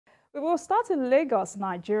We will start in Lagos,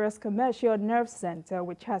 Nigeria's commercial nerve center,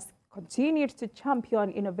 which has continued to champion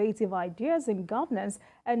innovative ideas in governance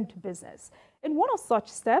and business. In one of such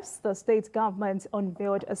steps, the state government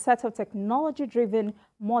unveiled a set of technology-driven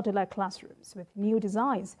modular classrooms with new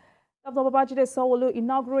designs. Govt Babajide Sanwo-Olu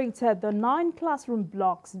inaugurated the 9 classroom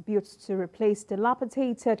blocks built to replace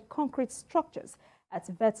dilapidated concrete structures at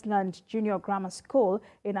Vetland Junior Grammar School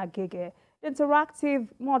in Agege. The interactive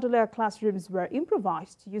modular classrooms were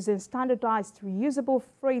improvised using standardized reusable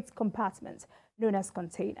freight compartments known as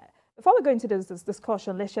container. Before we go into this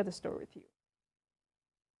discussion, let's share the story with you.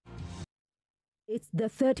 It's the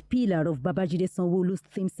third pillar of Babajide Sanwo-Olu's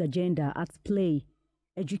themes agenda at play: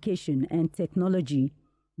 education and technology.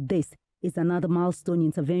 This is another milestone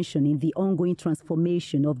intervention in the ongoing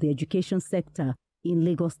transformation of the education sector in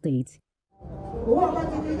Lagos State.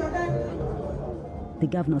 The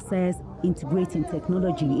governor says integrating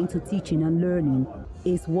technology into teaching and learning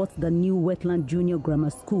is what the new Vetland Junior Grammar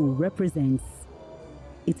School represents.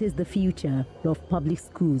 It is the future of public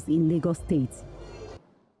schools in Lagos State.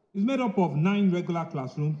 It's made up of 9 regular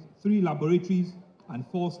classrooms, 3 laboratories, and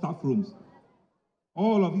 4 staff rooms.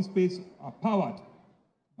 All of these spaces are powered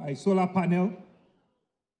by a solar panel.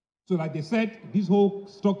 So like they said, this whole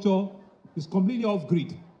structure is completely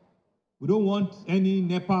off-grid. We don't want any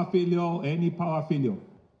NEPA failure or any power failure.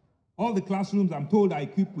 All the classrooms, I'm told, are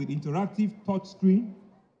equipped with interactive touch screen.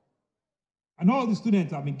 And all the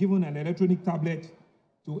students have been given an electronic tablet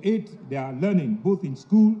to aid their learning, both in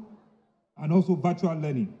school and also virtual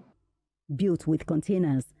learning. Built with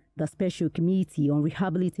containers, the Special Committee on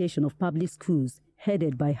Rehabilitation of Public Schools,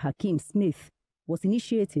 headed by Hakeem Smith, was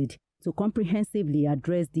initiated to comprehensively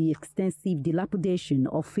address the extensive dilapidation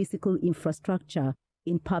of physical infrastructure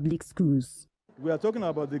in public schools. We are talking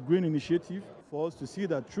about the green initiative for us to see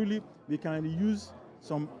that truly we can use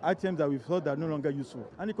some items that we thought are no longer useful.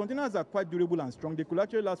 And the containers are quite durable and strong. They could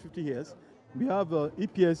actually last 50 years. We have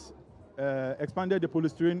EPS expanded the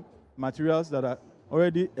polystyrene materials that are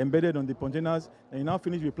already embedded on the containers, and you now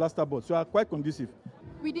finish with plasterboard, so are quite conducive.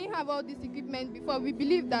 We didn't have all this equipment before. We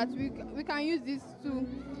believe that we can use this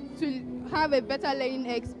to have a better learning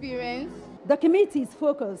experience. The committee's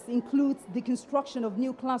focus includes the construction of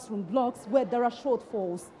new classroom blocks where there are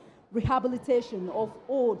shortfalls, rehabilitation of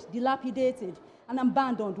old, dilapidated and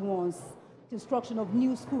abandoned ones, construction of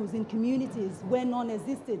new schools in communities where none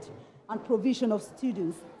existed, and provision of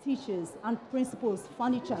students, teachers and principals,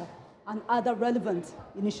 furniture and other relevant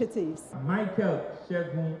initiatives.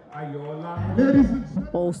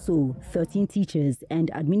 Also, 13 teachers and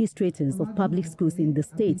administrators of public schools in the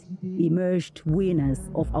state emerged winners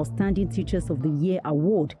of Outstanding Teachers of the Year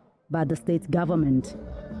award by the state government.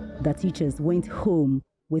 The teachers went home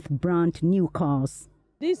with brand new cars.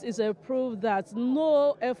 This is a proof that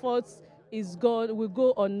no efforts will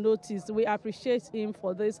go unnoticed. We appreciate him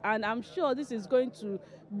for this, and I'm sure this is going to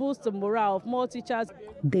boost the morale of more teachers.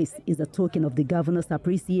 This is a token of the governor's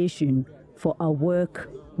appreciation for our work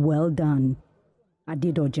well done.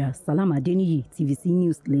 Adedoja, Salam Adeniyi, TVC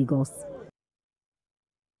News, Lagos.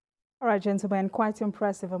 All right, gentlemen, quite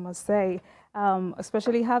impressive, I must say,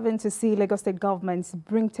 especially having to see Lagos State governments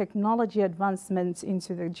bring technology advancements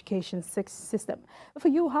into the education system. For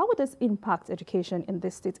you, how would this impact education in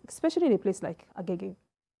this state, especially in a place like Agege?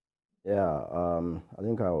 Yeah, I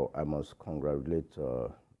think I must congratulate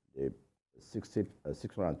the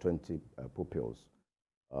 620 pupils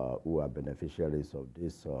who are beneficiaries of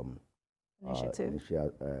this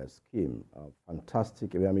scheme.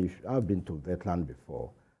 Fantastic. I mean, I've been to Vetland before,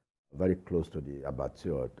 very close to the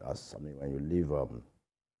abattoir. When you leave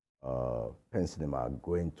Pensinema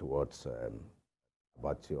going towards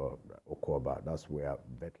abattoir Okoba, that's where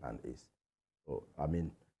Vetland is. So, I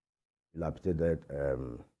mean, dilapidated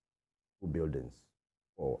buildings,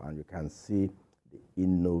 and you can see the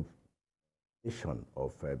innovation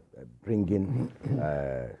of bringing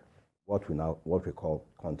what we call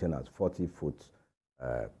containers, 40-foot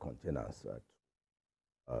containers,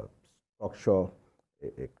 structure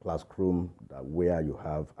a classroom where you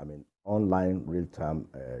have, online real-time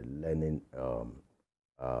learning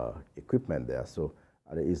equipment there. So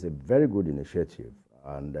it's a very good initiative,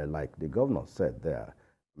 and like the governor said there,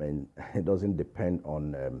 it doesn't depend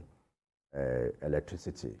on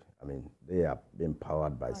electricity. They are being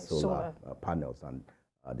powered by solar panels, and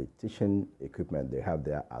the teaching equipment they have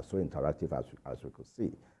there are so interactive as we could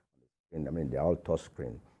see. They're all touch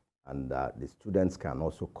screen, and the students can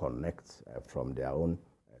also connect from their own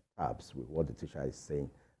tabs with what the teacher is saying,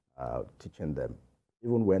 teaching them,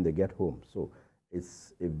 even when they get home. So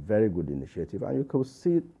it's a very good initiative, and you can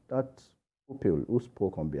see that pupil who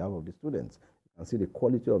spoke on behalf of the students. You can see the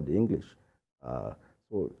quality of the English.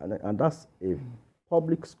 So, and that's a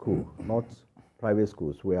public school, not private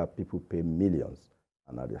schools where people pay millions.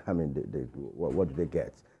 And I mean, what do they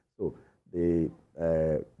get? So the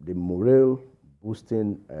morale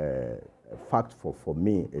boosting fact for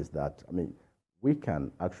me is that, I mean, we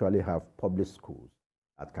can actually have public schools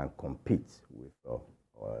that can compete with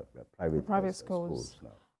private schools now.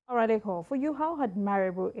 All right, Eko, for you, how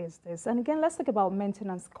admirable is this? And again, let's talk about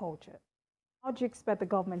maintenance culture. How do you expect the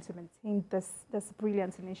government to maintain this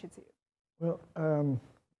brilliant initiative? Well, I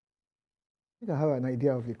think I have an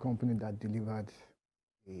idea of the company that delivered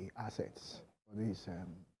the assets for this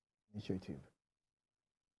initiative.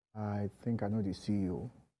 I think I know the CEO,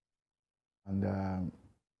 and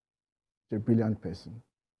he's a brilliant person,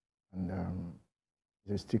 and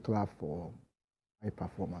he's a stickler for high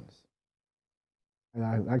performance. And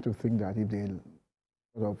I like to think that if they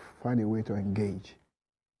sort of find a way to engage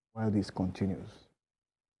while this continues,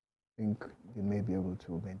 I think they may be able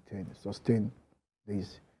to sustain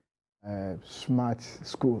this smart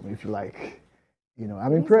school, if you like. You know,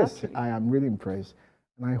 I'm impressed. I am really impressed,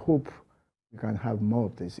 and I hope we can have more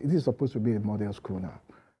of this. It is supposed to be a model school now,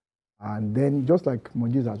 and then just like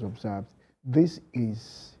Monjis has observed, this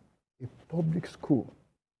is a public school.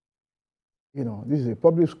 You know, this is a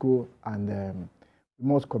public school, and we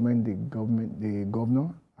must commend the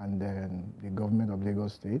governor, and then the government of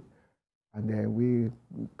Lagos State, and then we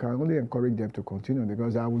can only encourage them to continue,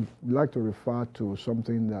 because I would like to refer to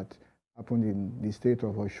something that happened in the state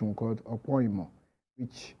of Osun called Opoimo,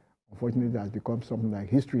 which unfortunately has become something like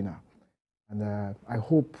history now. And I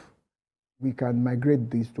hope we can migrate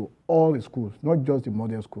this to all the schools, not just the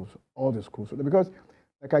model schools, all the schools. Because,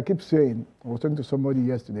 like I keep saying, I was talking to somebody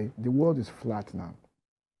yesterday, the world is flat now.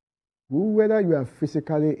 Whether you are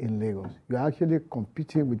physically in Lagos, you are actually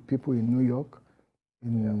competing with people in New York,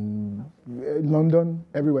 in London,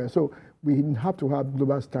 everywhere. So we have to have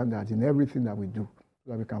global standards in everything that we do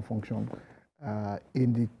so that we can function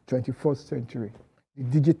in the 21st century, the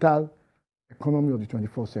digital economy of the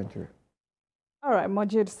 21st century. All right,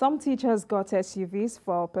 Majid, some teachers got SUVs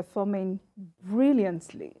for performing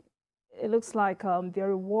brilliantly. It looks like their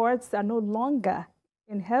rewards are no longer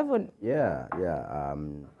in heaven. Yeah.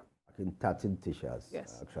 I think 13 teachers,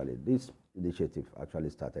 actually. This initiative actually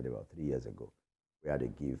started about 3 years ago, where they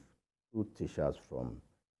give 2 teachers from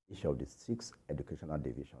each of the 6 educational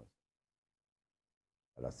divisions.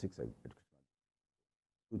 There are 6 educational,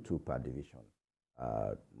 2 per division,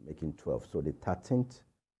 making 12. So the 13th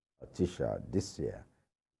teacher this year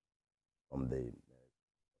from the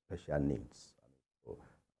special needs. So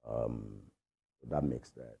that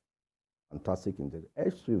makes that fantastic.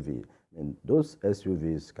 SUV, I mean, those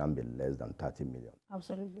SUVs can be less than 30 million.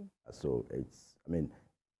 Absolutely. So it's, I mean,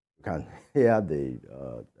 you can hear the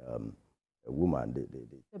woman,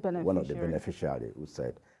 one of the beneficiaries who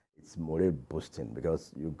said it's morale boosting,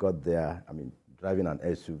 because you got there, I mean, driving an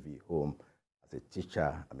SUV home as a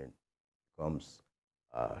teacher, I mean, becomes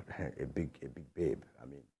a big babe, I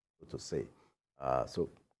mean, so to say. So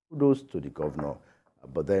kudos to the governor,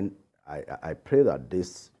 but then I pray that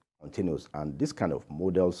this continues, and this kind of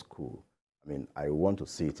model school, I mean, I want to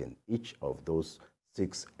see it in each of those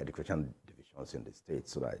 6 education divisions in the state,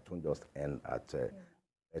 so that it won't just end at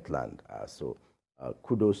Vetland. So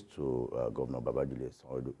kudos to Governor Babajide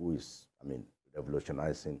Sanwo-Olu, who is, I mean,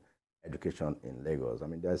 revolutionizing education in Lagos. I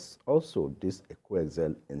mean, there's also this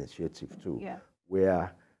EcoExcel initiative too,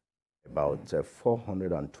 where about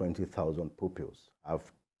 420,000 pupils have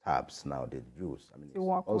tabs now they use. I mean, to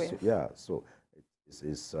work also, with. Yeah, so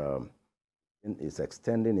it's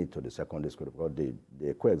extending it to the secondary school, because the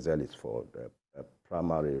EcoExcel is for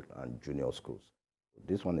primary and junior schools.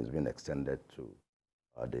 This one is being extended to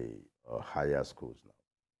the higher schools now.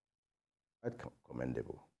 Quite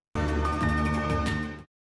commendable.